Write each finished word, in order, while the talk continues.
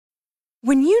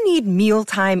When you need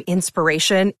mealtime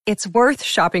inspiration, it's worth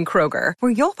shopping Kroger,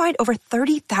 where you'll find over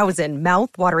 30,000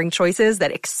 mouth-watering choices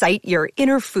that excite your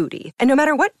inner foodie. And no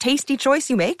matter what tasty choice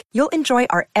you make, you'll enjoy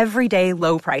our everyday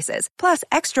low prices, plus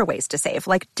extra ways to save,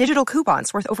 like digital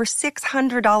coupons worth over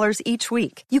 $600 each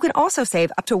week. You can also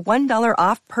save up to $1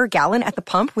 off per gallon at the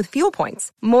pump with fuel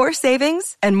points. More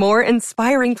savings and more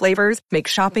inspiring flavors make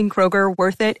shopping Kroger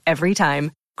worth it every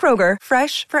time. Kroger,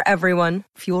 fresh for everyone.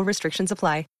 Fuel restrictions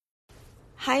apply.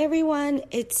 Hi everyone,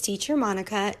 it's Teacher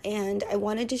Monica, and I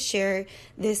wanted to share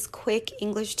this quick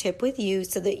English tip with you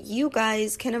so that you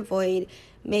guys can avoid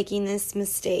making this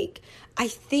mistake. I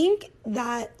think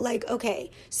that,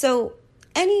 so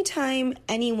anytime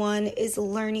anyone is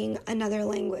learning another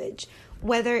language,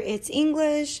 whether it's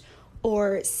English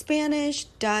or Spanish,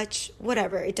 Dutch,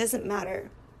 whatever, it doesn't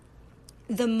matter.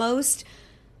 The most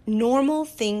normal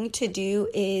thing to do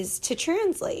is to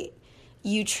translate.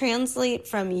 You translate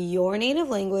from your native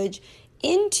language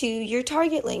into your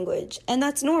target language, and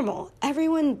that's normal.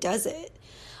 Everyone does it.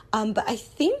 But I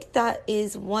think that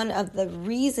is one of the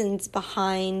reasons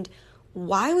behind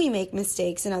why we make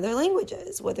mistakes in other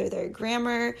languages, whether they're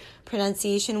grammar,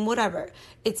 pronunciation, whatever.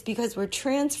 It's because we're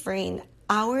transferring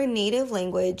our native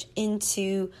language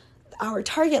into our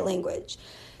target language.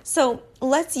 So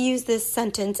let's use this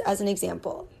sentence as an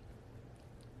example.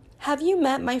 Have you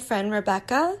met my friend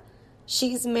Rebecca?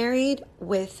 She's married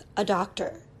with a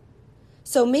doctor.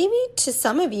 So maybe to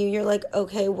some of you, you're like,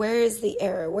 okay, where is the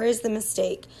error? Where is the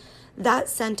mistake? That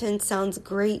sentence sounds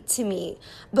great to me.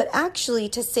 But actually,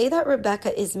 to say that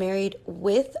Rebecca is married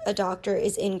with a doctor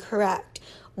is incorrect.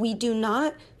 We do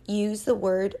not use the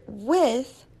word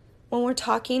with when we're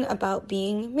talking about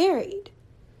being married.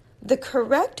 The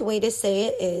correct way to say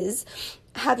it is,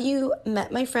 have you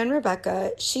met my friend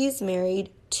Rebecca? She's married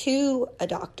to a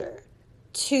doctor.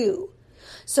 To.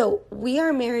 So we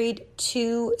are married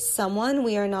to someone.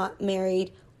 We are not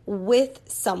married with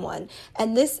someone.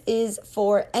 And this is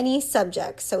for any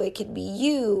subject. So it could be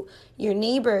you, your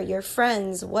neighbor, your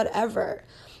friends, whatever.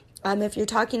 If you're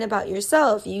talking about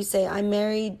yourself, you say, I'm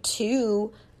married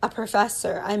to a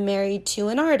professor. I'm married to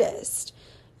an artist.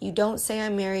 You don't say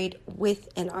I'm married with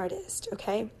an artist,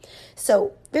 okay?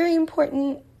 So very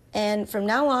important. And from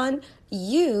now on,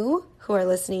 you who are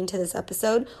listening to this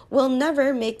episode will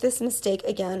never make this mistake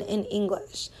again in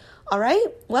English. All right?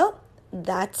 Well,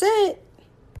 that's it.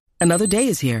 Another day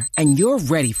is here, and you're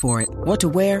ready for it. What to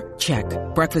wear? Check.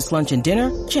 Breakfast, lunch, and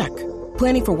dinner? Check.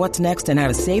 Planning for what's next and how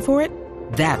to save for it?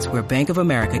 That's where Bank of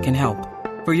America can help.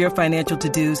 For your financial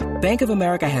to-dos, Bank of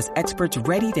America has experts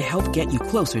ready to help get you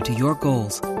closer to your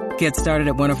goals. Get started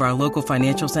at one of our local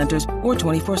financial centers or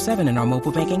 24/7 in our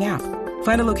mobile banking app.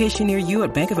 Find a location near you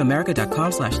at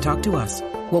bankofamerica.com/talktous.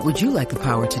 What would you like the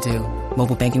power to do?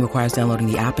 Mobile banking requires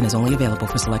downloading the app and is only available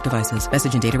for select devices.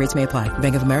 Message and data rates may apply.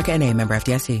 Bank of America N.A., member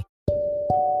FDIC.